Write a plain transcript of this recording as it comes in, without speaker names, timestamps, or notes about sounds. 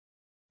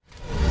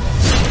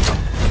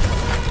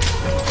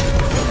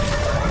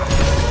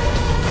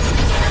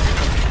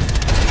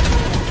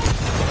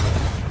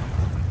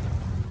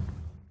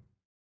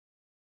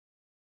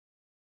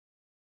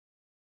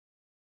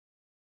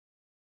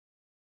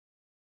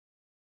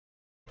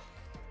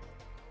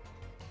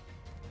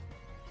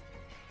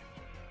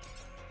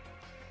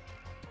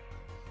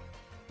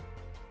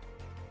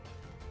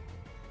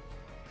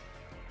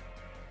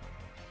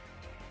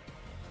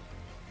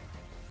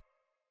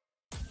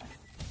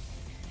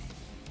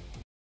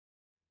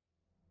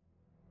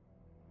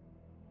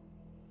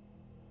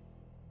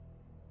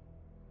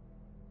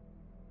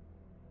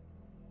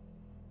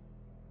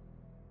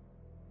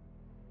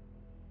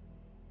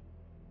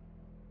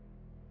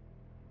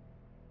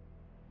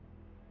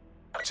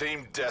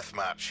Team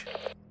deathmatch.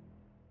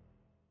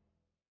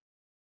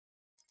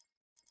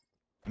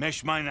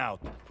 Mesh mine out.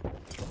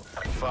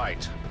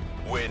 Fight.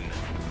 Win.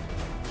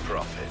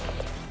 Profit.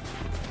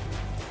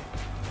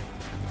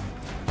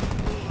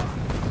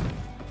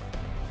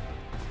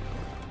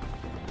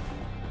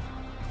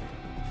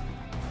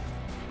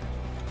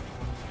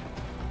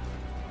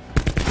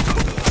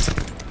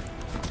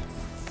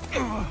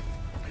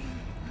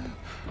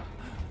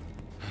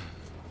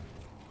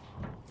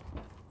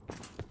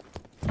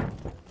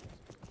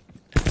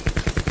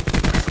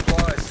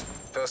 Supplies.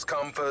 First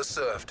come, first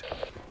served.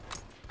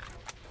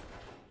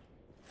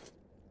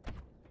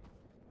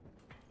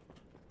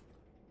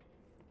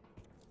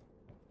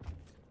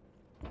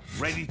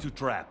 Ready to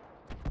trap.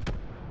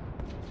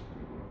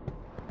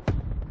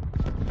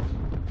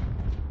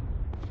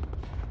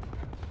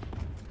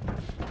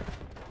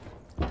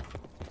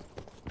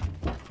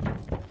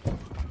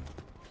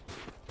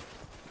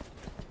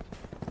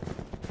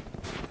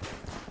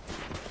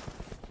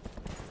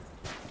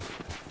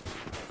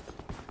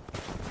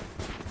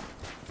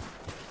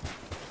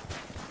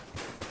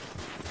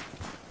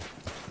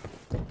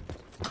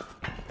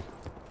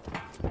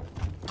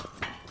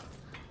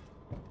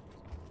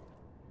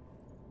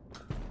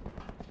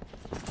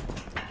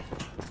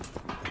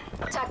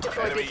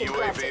 Enemy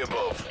UAV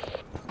above.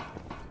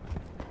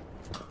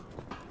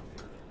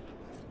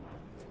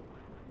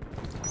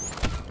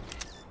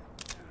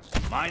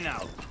 Mine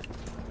out.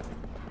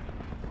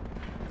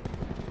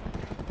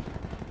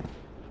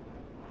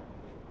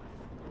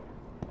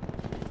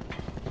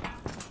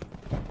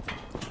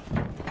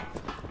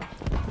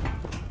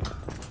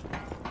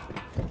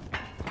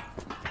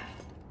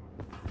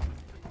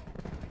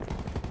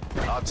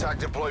 Our TAC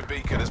deploy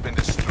beacon has been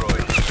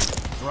destroyed.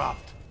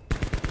 Dropped.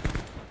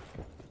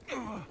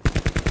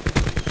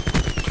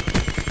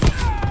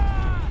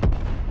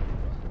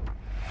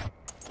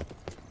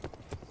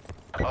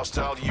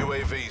 Hostile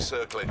UAV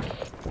circling.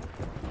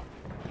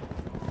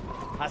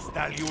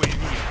 Hostile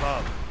UAV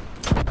above.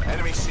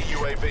 Enemy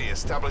CUAV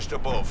established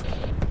above.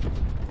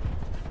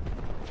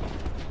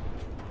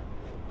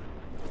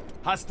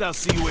 Hostile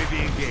CUAV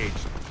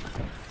engaged.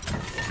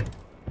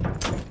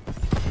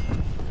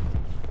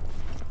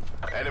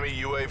 Enemy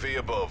UAV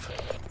above.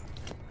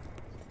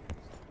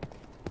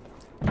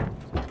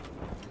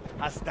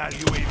 Hostile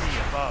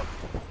UAV above.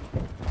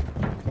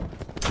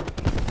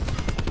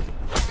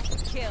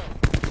 Kill.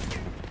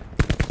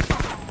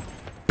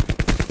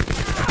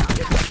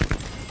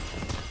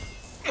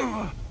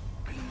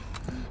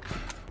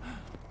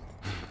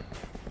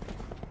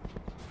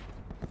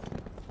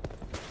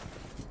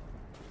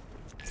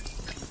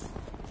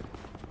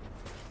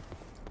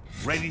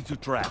 Ready to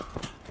trap.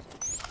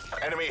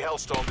 Enemy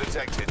Hellstorm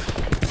detected.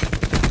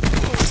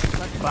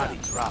 Body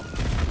drop.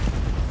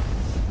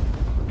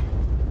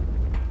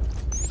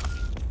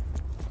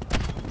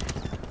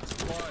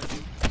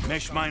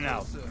 Mesh mine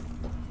out.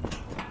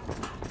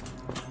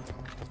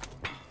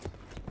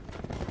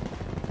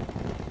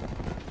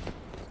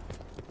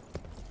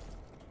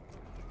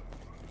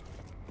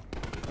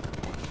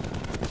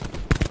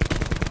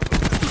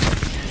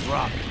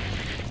 Drop.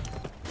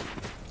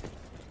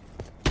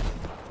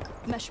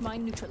 Mesh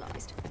mine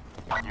neutralized.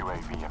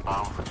 UAV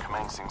above,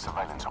 commencing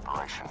surveillance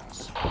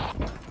operations.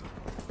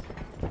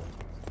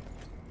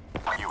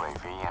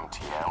 UAV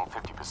MTL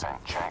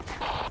 50% check.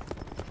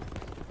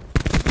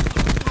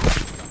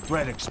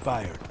 Threat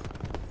expired.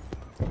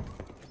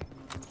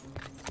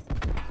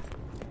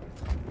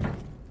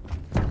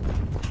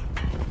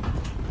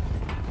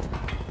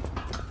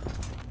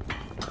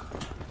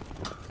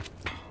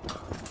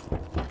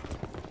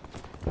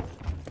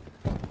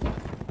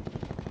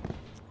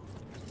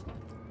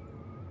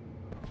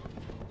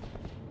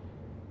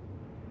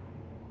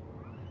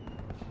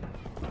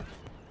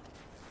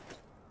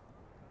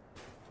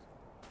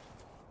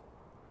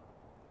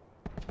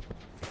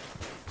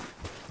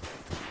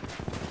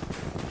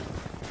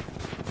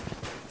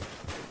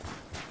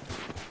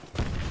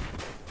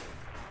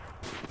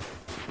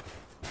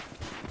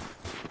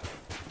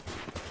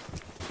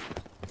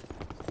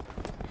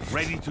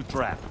 Ready to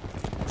trap.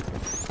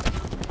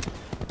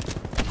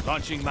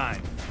 Launching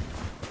mine.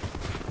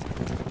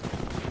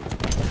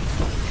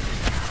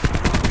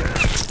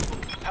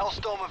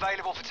 Hellstorm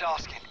available for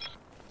tasking.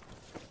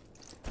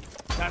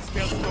 That's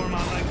Hellstorm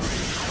online.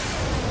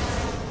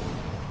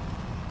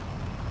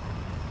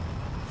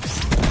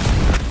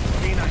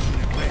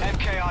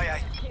 MKIA.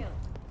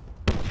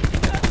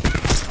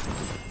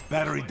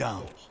 Battery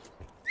down.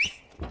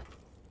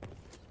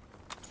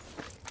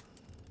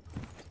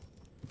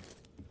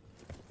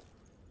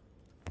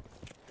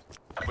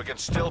 We can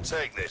still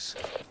take this.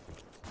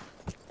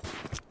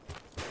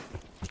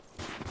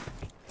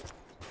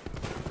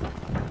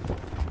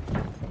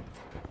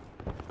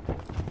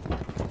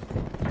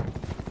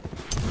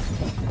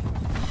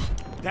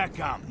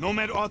 TACCOM,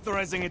 Nomad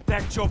authorizing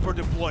attack chopper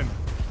deployment.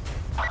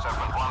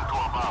 Segment 1 to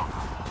above.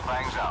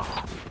 Fangs out.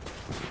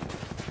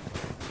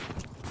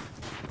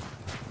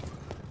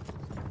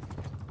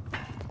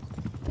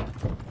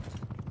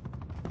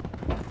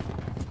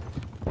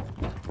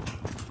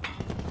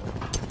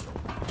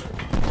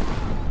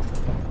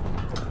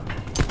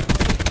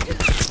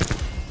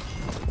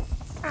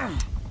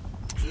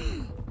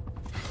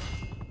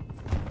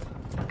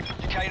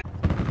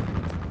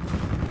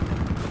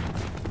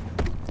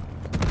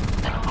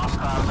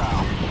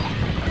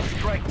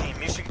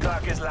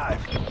 is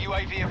live.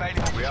 UAV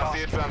available for We have the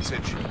tasking.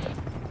 advantage.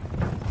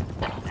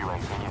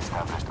 UAV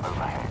established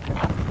overhead.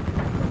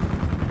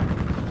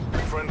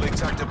 Friendly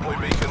tactical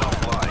beacon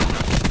offline.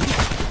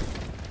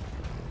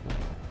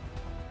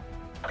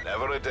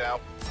 Never a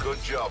doubt.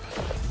 Good job.